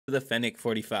the Fennec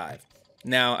 45.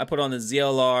 Now I put on the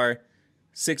ZLR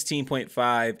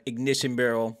 16.5 ignition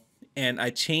barrel, and I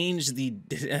changed the,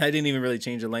 I didn't even really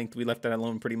change the length, we left that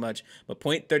alone pretty much, but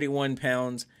 0.31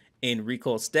 pounds in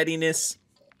recoil steadiness.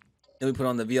 Then we put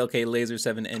on the VLK Laser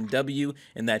 7 NW,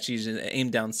 and that's using aim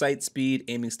down sight speed,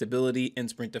 aiming stability, and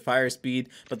sprint to fire speed,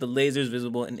 but the laser is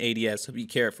visible in ADS, so be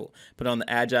careful. Put on the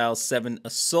Agile 7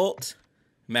 Assault,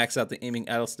 max out the aiming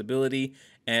idle stability,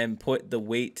 and put the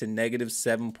weight to negative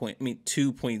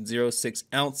 2.06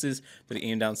 ounces for the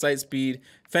aim down sight speed.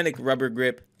 Fennec rubber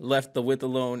grip, left the width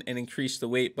alone and increased the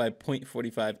weight by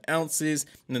 0.45 ounces,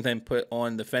 and then put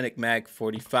on the Fennec Mag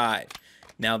 45.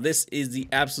 Now this is the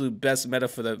absolute best meta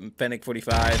for the Fennec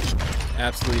 45,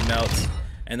 absolutely melts,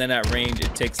 and then at range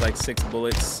it takes like 6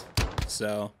 bullets,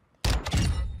 so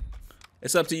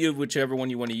it's up to you whichever one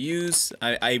you want to use.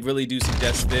 I really do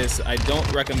suggest this. I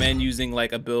don't recommend using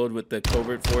like a build with the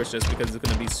covert force just because it's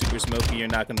going to be super smoky. You're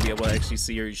not going to be able to actually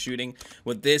see where you're shooting.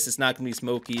 With this, it's not going to be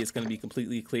smoky. It's going to be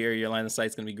completely clear. Your line of sight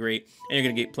is going to be great, and you're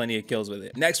going to get plenty of kills with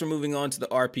it. Next, we're moving on to the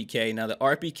RPK. Now, the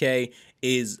RPK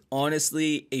is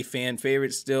honestly a fan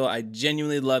favorite still. I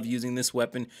genuinely love using this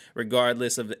weapon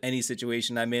regardless of any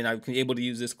situation I'm in. I'm able to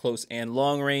use this close and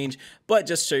long range, but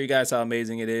just to show you guys how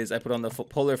amazing it is, I put on the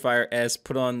Polar Fire S,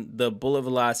 put on the bullet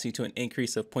velocity to an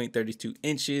increase of 0.32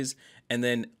 inches, and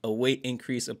then a weight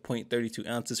increase of 0.32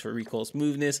 ounces for recoil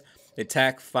smoothness. The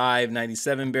TAC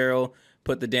 597 barrel,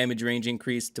 put the damage range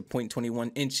increase to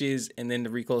 0.21 inches, and then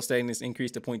the recoil steadiness increase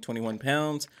to 0.21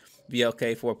 pounds.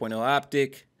 VLK 4.0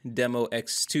 optic, Demo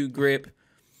X2 grip,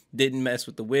 didn't mess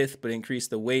with the width, but increased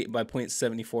the weight by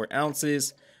 0.74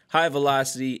 ounces. High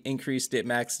velocity, increased it,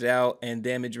 maxed it out, and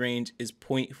damage range is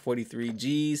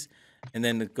 0.43 Gs. And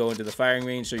then to go into the firing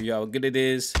range, show you how good it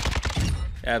is.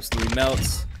 Absolutely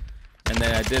melts. And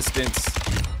then at distance,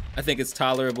 I think it's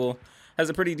tolerable. Has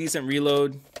a pretty decent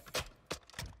reload.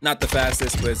 Not the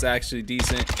fastest, but it's actually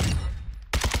decent.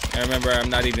 And remember, I'm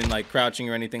not even like crouching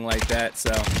or anything like that,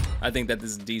 so I think that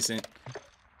this is decent.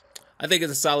 I think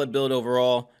it's a solid build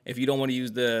overall. If you don't want to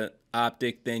use the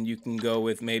optic, then you can go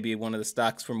with maybe one of the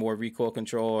stocks for more recoil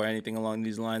control or anything along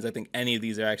these lines. I think any of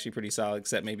these are actually pretty solid,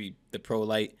 except maybe the Pro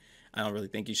Light. I don't really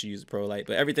think you should use the Pro Light,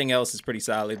 but everything else is pretty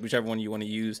solid, whichever one you want to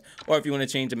use. Or if you want to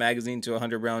change the magazine to a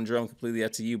 100 round drum, completely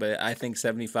up to you, but I think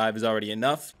 75 is already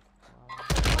enough.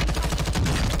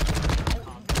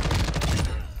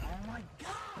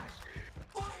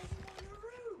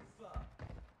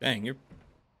 Dang, you're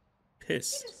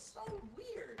pissed. It is so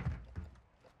weird.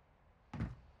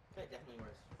 That definitely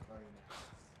works for you now.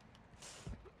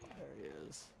 There he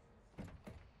is.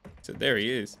 So there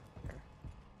he is.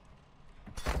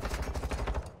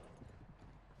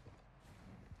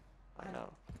 I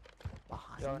know.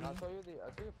 Behind Yo, me? and I'll show you the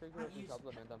picture of the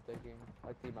supplement I'm taking,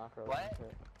 like the macro. What?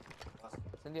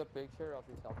 Send you a picture of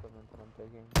the supplement I'm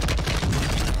taking.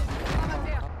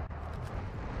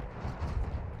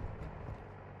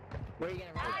 Where are you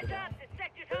gonna run?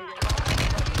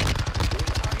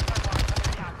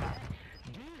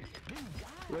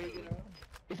 Where are you gonna run?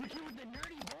 It's the kid with the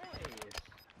nerdy voice.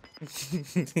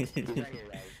 He's on your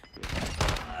right.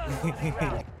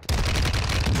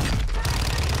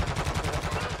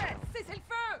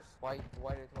 Why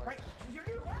did Right, you're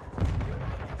your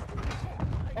left.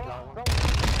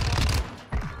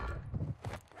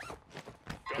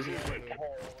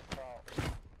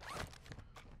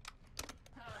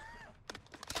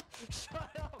 Shut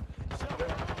up! Shut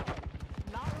up!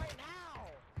 Not right now!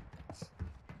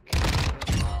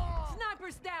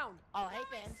 Snipers down! Oh, hey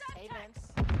Vince. Hey Vince.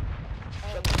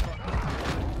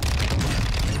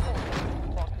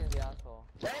 fucking the asshole?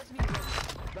 That's me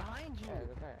behind you.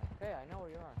 Okay, I know where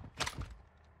you are.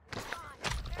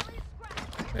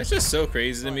 It's just so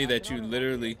crazy to me that you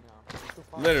literally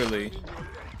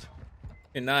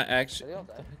cannot actually. What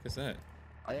the heck is that?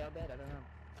 Are they all dead? I don't know.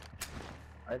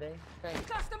 Are they? Okay.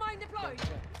 Cluster mine deployed!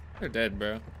 They're dead,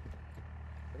 bro. Are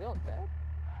they all dead?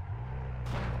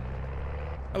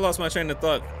 I lost my train of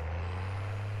thought.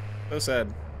 So sad.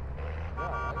 Yeah,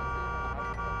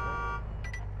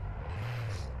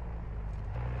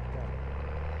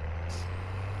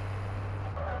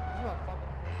 I can see my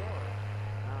fucking door.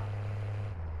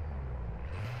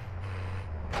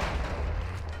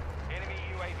 Enemy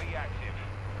UAV active.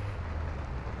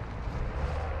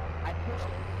 I pushed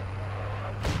it.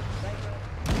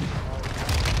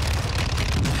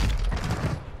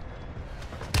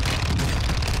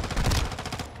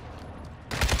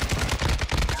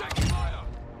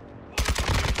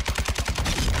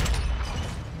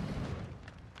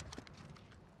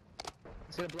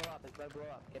 It's gonna blow up. It's gonna blow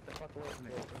up. Get the fuck away from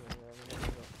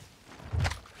it.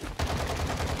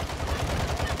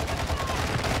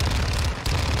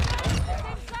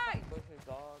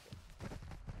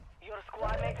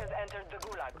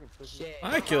 Shit.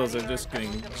 My kills are just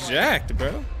getting jacked, bro.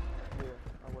 Yeah,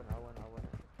 I win.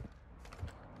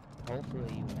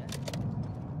 Hopefully you win.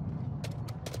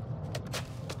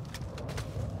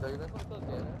 So you guys want to kill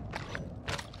Gaylor?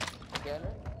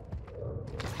 Gaylor?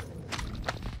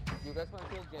 You guys want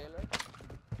to kill Gaylor?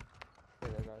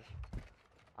 Okay, there, guys.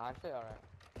 Actually, alright.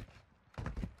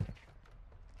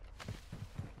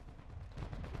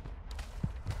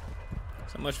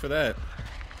 So much for that.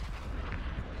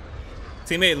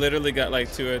 Teammate literally got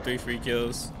like 2 or 3 free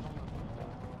kills.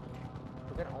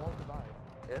 We can all survive.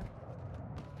 Yeah?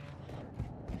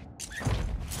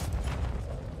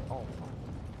 Oh,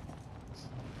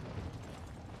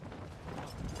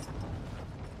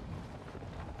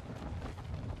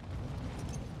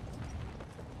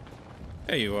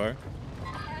 There you are.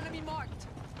 Enemy marked.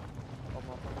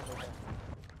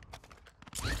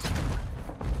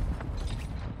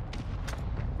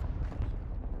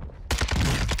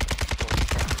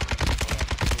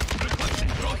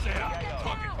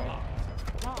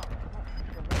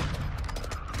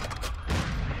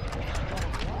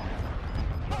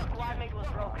 Squad mate was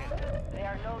broken. They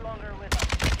are no longer with us.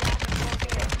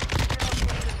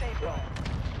 Relocating the safe zone.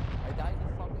 I died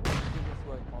in fucking the easiest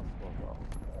way possible, bro.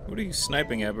 What are you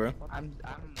sniping at, bro? I'm in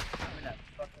a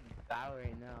fucking battle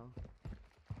right now.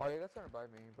 Oh, you guys are by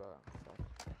me, but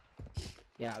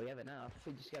Yeah, we have enough.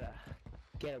 We just gotta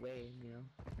get away, you know.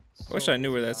 I wish I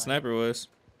knew where that sniper was.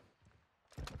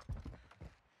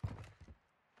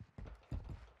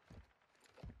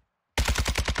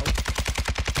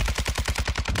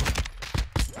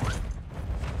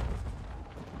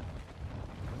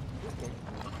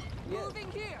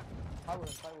 Moving here. I will.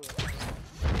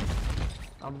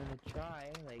 I'm gonna try,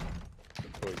 like,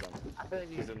 I feel like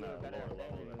we He's should in do that a better lower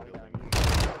level when of the we're down building.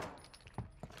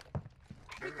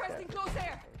 here. Requesting close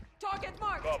air. Target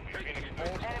marked. Copy, Phoenix 2.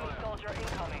 Enemy soldier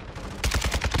incoming.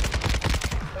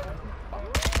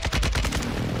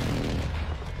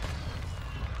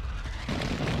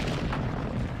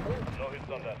 No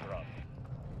hits on that round.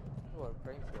 Well,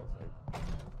 brain skills, like.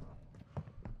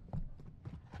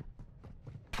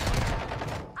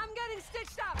 I'm getting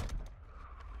stitched up.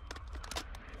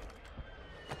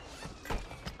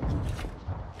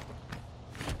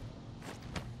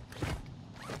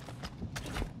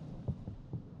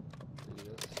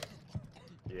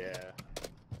 Yeah.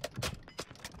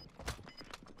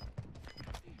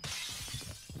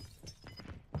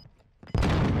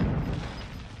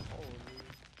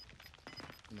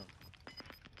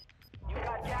 You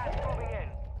got gas moving in.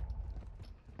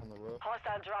 On the roof.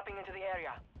 Hostile dropping into the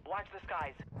area. Watch the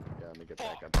skies. Yeah, let me get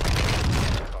back up.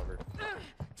 Cover.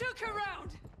 Took her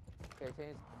round. Okay,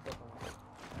 change.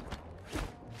 Definitely.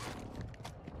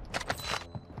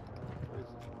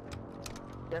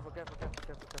 Careful.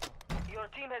 Your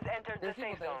team has entered the There's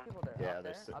safe people there, zone. people there. Yeah, up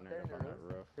they're there, sitting up there there in up the on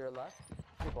that roof. To your left.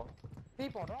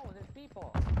 People, no, there's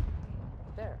people.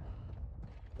 There.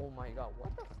 Oh my god,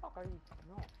 what the fuck are you?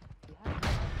 No. You have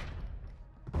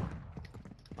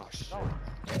Oh shit. no.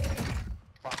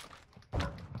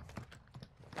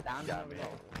 Down Got over me. there.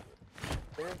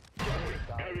 There's guys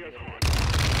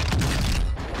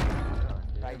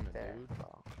right Damn it, there, dude. bro.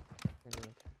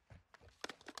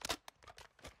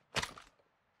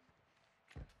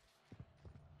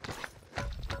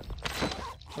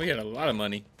 We got a lot of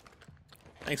money.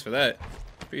 Thanks for that.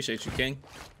 Appreciate you, King.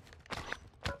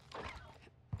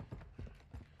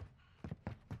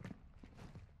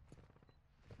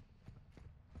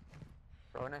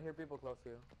 Bro, when I hear people close to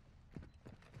you.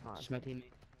 Oh, Just my teammate.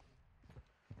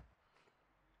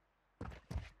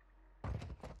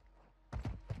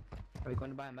 Are we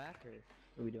going to buy him back, or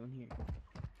what are we doing here?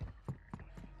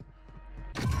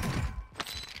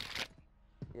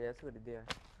 yeah, that's a good idea.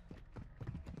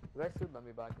 You guys should buy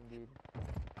me back indeed.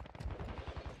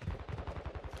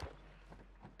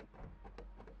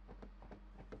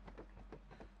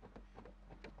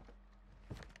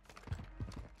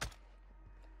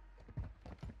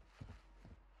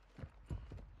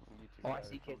 Oh, I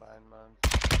see kids. Combined, man.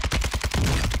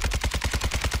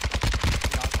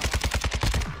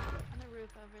 On the roof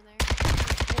over there.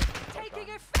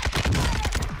 Taking effective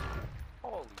fire.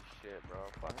 Holy shit, bro.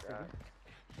 Fuck that.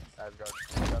 Asgard.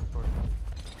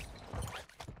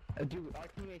 Dude, our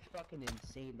teammate's fucking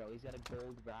insane, bro. He's got a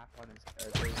gold wrap on his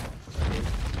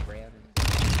brand and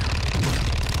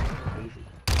crazy.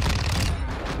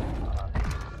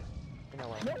 You know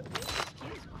what? No, this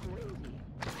kid is crazy.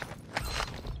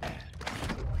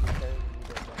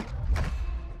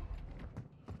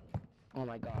 Oh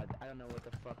my god, I don't know what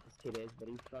the fuck this kid is, but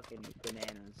he's fucking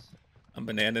bananas. I'm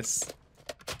bananas.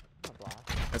 Not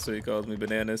black. That's what he calls me,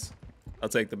 bananas. I'll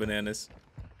take the bananas.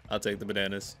 I'll take the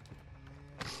bananas.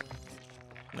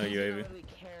 No He's gonna UAV. literally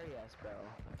carry us, bro.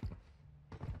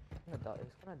 Yeah,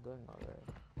 it's kind of doing alright.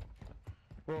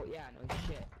 Well, yeah, no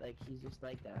shit. Like he's just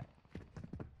like that.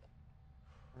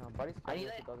 You know, buddy's I carrying need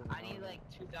us, like he doesn't I need know. like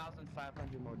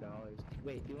 $2,500 more.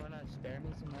 Wait, do you wanna spare me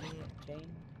some money, Chain?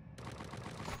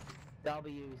 That'll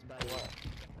be used by what?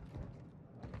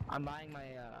 I'm buying my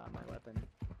my weapon.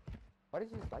 Why did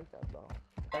you just like that, bro?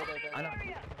 I know.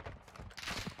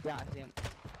 Yeah, I see him.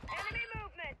 Enemy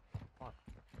movement.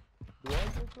 Do I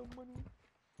get some money?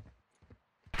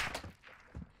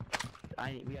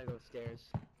 We gotta go upstairs.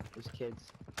 There's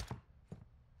kids.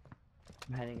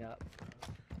 I'm heading up.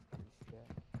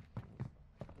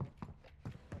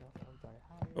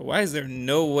 But why is there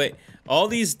no way? All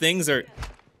these things are.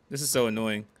 This is so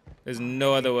annoying. There's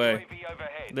no other way. UAV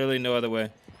overhead. Literally no other way.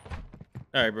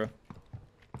 All right, bro.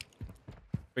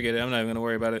 Forget it. I'm not even gonna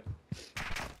worry about it.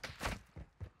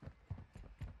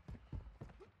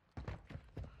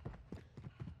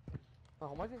 Oh,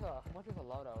 how much is a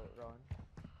loadout, Rowan?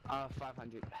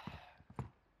 500.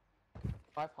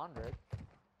 500.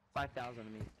 5,000 I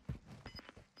mean.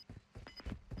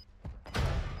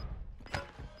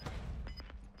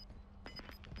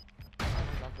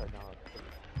 That's right now.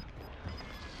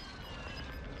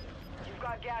 You've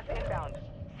got gas inbound.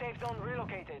 Safe zone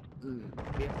relocated.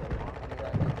 We have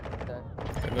to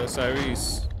There goes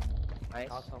Cyrese. nice.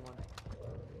 Knock someone.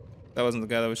 That wasn't the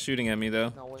guy that was shooting at me though.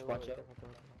 No, wait, Watch wait, out. different.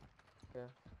 Yeah.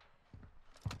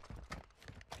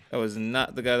 That was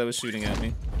not the guy that was shooting at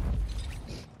me.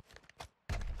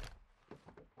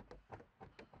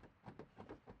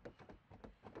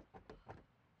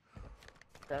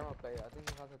 Thermal player. I think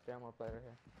he has a thermal player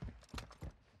here.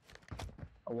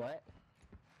 A what?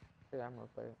 Thermal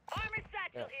player. Armored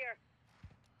satchel Yeah. here.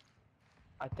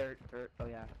 A third. Oh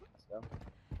yeah. Let's go.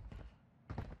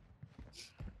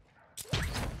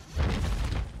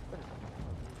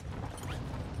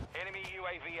 Enemy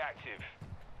UAV active.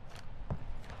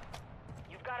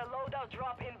 You've got a loadout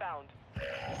drop inbound.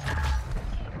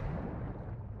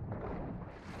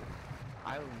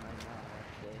 I wouldn't mind that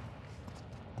actually.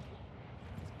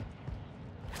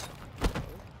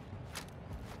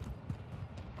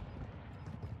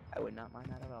 I would not mind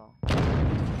that at all. I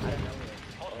don't know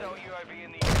it. Hostile UAV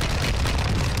in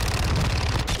the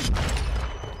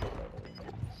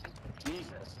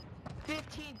Jesus.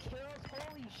 15 kills?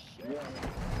 Holy shit.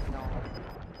 No.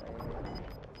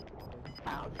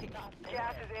 Ow, they got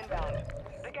gas is inbound.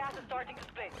 The gas is starting to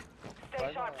split.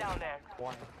 Stay sharp down there.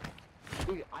 One.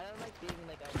 Dude, I don't like being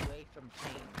like away from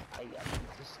Chain. It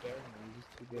just scares me. He's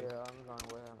just too good. Yeah, I'm going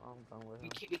with him. I'm going with We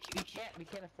him.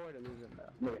 can't afford to lose him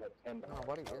though. No,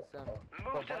 buddy is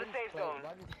Move to the safe zone.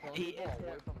 Buddy's playing He the ball is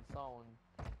away him. from zone.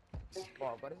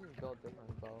 Wow, buddy's just built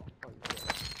different, bro. Holy shit.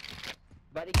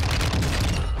 Buddy.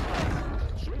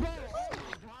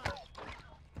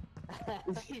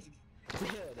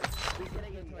 Dude, he's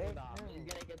gonna get 20 bomb. He's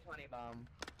gonna get 20 bomb.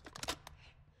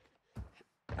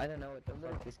 I don't know what the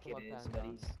fuck this kid is, but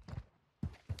he's.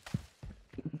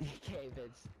 Okay,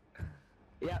 Vince.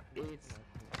 Yep, it's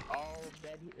all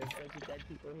dead. There's a bunch of dead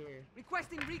people here.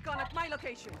 Requesting recon at my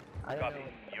location. I don't know.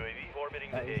 UAV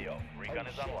orbiting the AO. Recon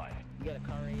is shit. online. You got a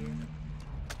car right here.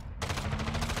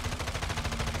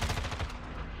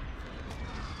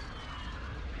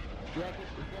 Yeah,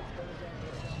 let's go to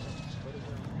zone. Go to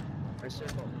zone. Or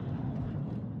circle.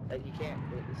 You can't.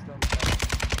 It's still.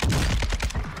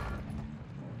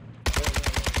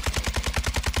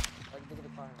 I can take the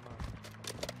car in mind.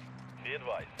 Be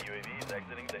advised, UAV is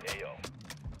exiting the AO.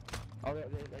 Oh,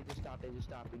 they just stopped. They just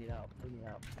stopped. We need help. We need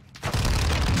help.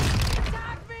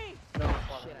 Attack me! No,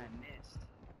 shit, I missed.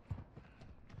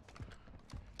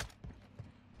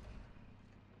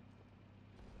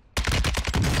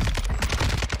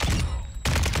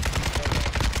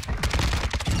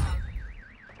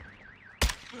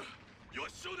 You're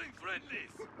shooting friendlies!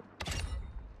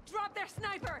 Drop their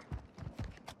sniper!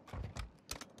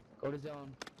 Go to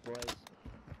zone, boys.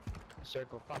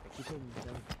 Circle. Fuck it. Keep hitting the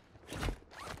zone.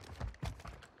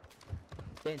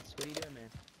 Vince, what are you doing, man?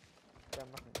 Yeah,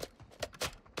 nothing.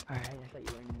 Alright, I thought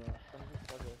you were in the. I'm just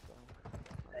struggling, so.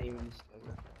 I thought you were in the.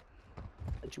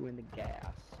 I thought you were in the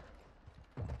gas.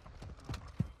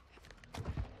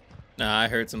 Nah, I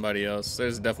heard somebody else.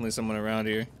 There's definitely someone around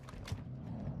here.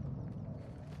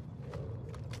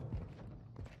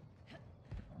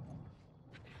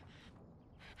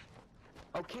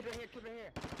 Oh, kid right here, kid right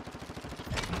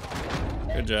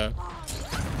here. Good job.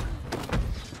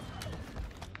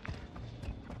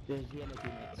 There's the other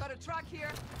teammates. Got a truck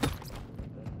here.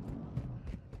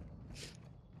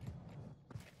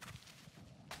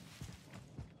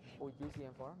 Oh, juicy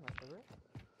M4, my favorite.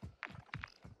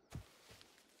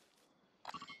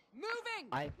 Moving!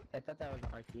 Moving! I thought that was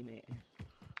our teammate.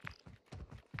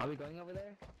 Are we going over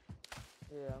there?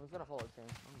 Yeah, I'm just gonna follow Chain.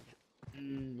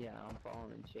 Yeah, I'm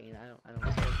following Chain. I don't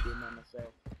want to do that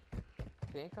myself.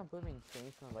 Chain can put me in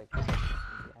Chain's gonna like put me in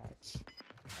the ass.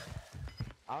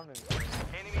 I don't even know.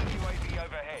 Enemy UAV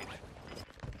overhead.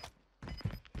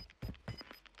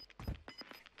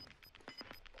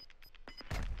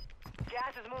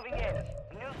 Gas is moving in.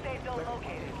 New safe zone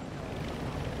located.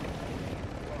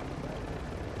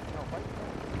 No, fight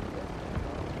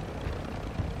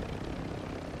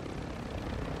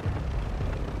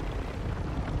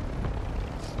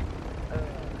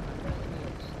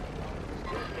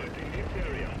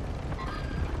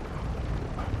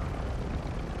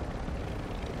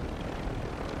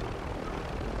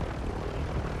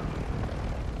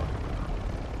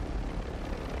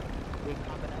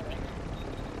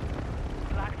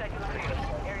Black site is clear.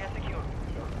 Area secure.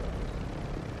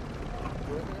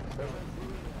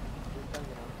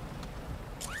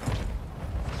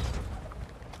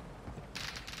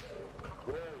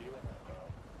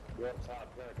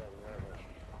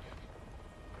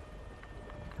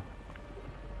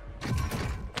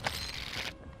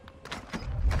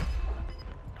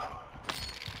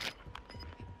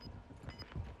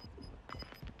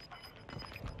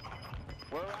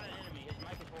 We're around an enemy. His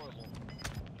mic is horrible.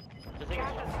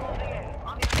 Gas is closing in.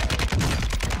 On the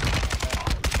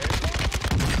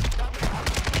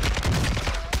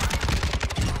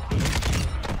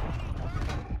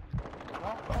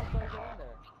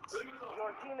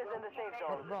Your team is in the safe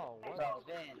zone. Bro, what? Bro,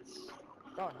 Vince.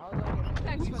 Bro, how did I get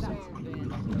Thanks for that.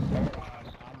 Vince.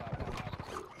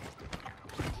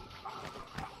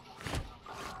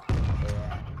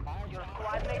 Your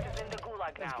squad mate is in the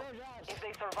gulag now. If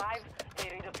they survive, they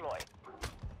redeploy.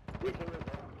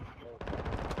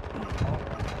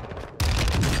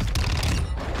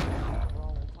 Bro,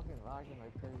 I'm fucking lagging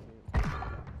like crazy.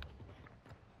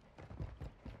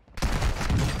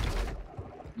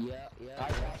 Yeah.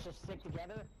 Alright, guys, just stick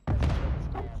together.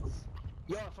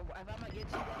 Yo, if I'm gonna get you,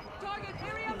 Target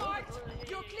area marked!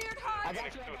 You're cleared hard!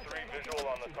 623 visual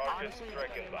on the target. honestly,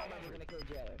 Strike inbound. we're gonna kill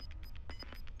Jailer.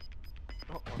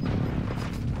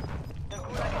 The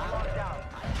gulag is locked down.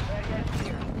 Area is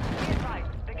clear. Be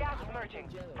advised, the gas is merging.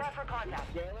 Prep for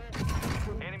contact. Jailer?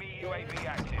 Enemy UAV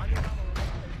active.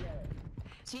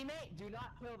 Teammate, do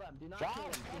not kill them. Do not kill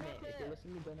them, teammate. If you're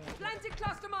listening, do not kill them. Planting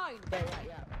cluster mine!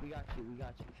 Yeah. We got you.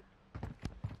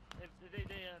 They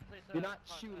place a Do not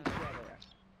shoot each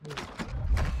other.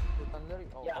 I'm literally,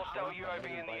 oh, Yeah. Hostile UAV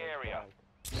in the area.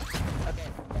 Okay.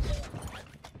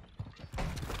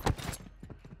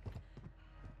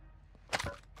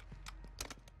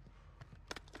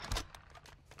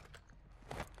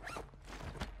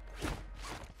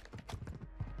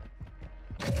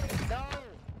 No!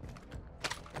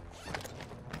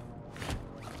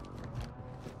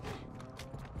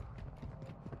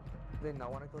 They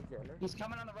not wanna kill Jailer? He's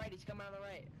coming on the right.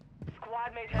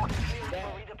 Squad mate has been cleared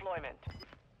for redeployment.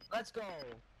 Let's go.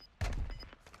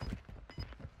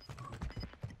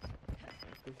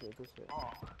 Good shit.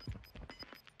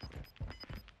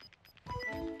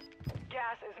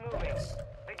 Gas is moving.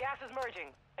 The gas is merging.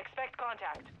 Expect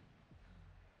contact.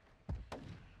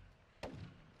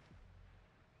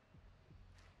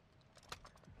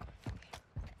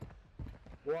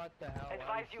 What the hell?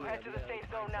 Advise you head to the safe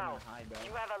zone now.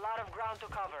 You have a lot of ground to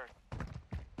cover.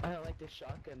 I don't like this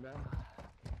shotgun, bro.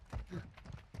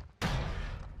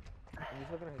 He's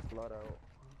looking at his loadout.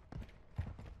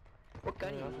 What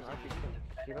gun He you has an using?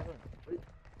 He doesn't.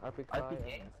 RPK RPK? and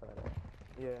inside.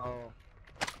 Yeah. Oh.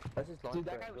 That's his launcher. Dude,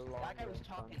 that guy was range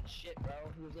talking gun. shit, bro.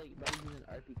 He was like, buddy's using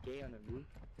RPK on the roof.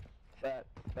 But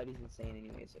buddy's insane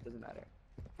anyway, so it doesn't matter.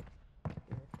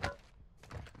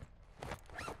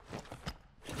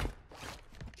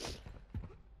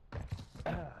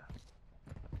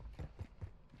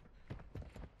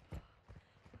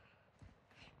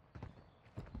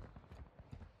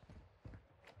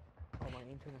 Oh, my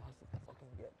internet has to fucking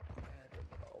get bad.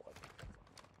 Oh, what the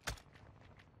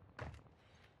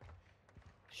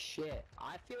Shit.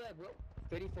 I feel like we're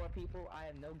 34 people. I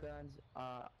have no guns.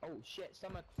 Oh shit.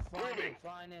 Someone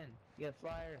flying in. You got a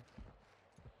flyer.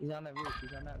 He's on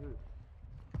that roof.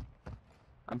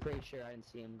 I'm pretty sure I didn't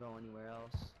see him go anywhere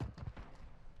else.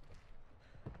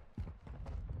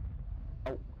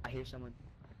 Oh, I hear someone.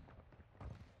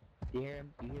 Do you hear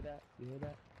him? You hear that?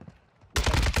 Look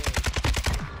up the stairs.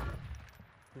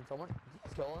 Did someone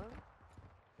kill him?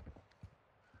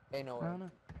 Hey, no way. I don't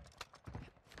know.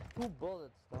 2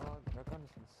 bullets, dog. That gun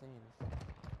is insane.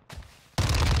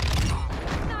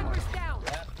 Snipers down!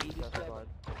 Yep, he just That's killed him. bad.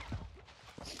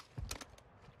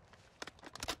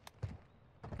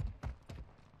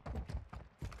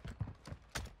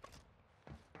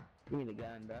 Give me the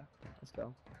gun, bro. Let's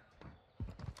go.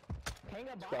 Hang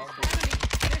up, Enemy.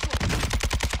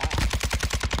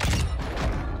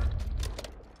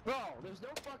 Bro, there's no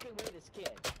fucking way this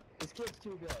kid's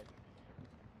too good.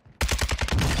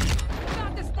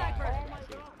 Got the sniper. Oh my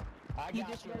god. I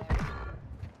got you, man.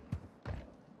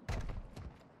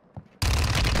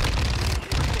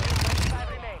 25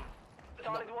 remain.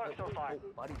 Solid work so far.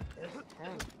 Buddy, there's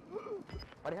 10.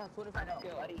 Buddy has 25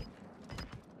 kills.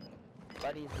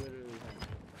 Buddy's literally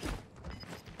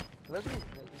Look at this.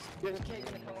 There's a kid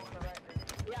gonna come on the right.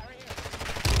 Yeah, right here.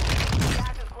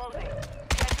 Gas is closing. Get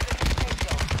to the new safe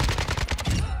zone.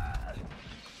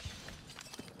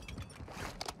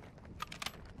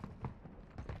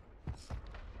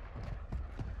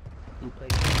 You play.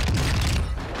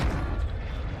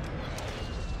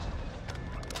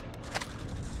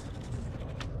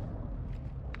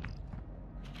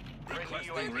 Friendly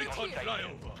UAV on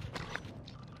station.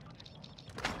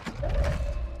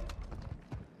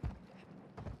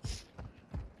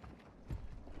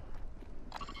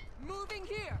 Moving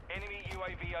here. Enemy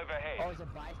UAV overhead. Oh, there's a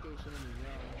buy station in the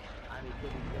zone. I mean,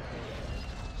 could be different.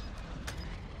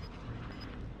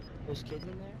 There's kids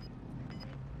in there?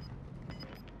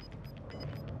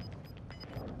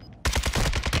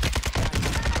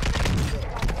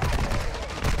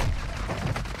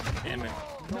 Damn it.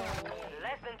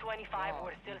 Less than 25,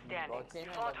 we're still standing. Okay,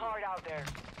 You fought man. hard out there.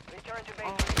 Return to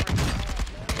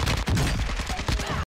base.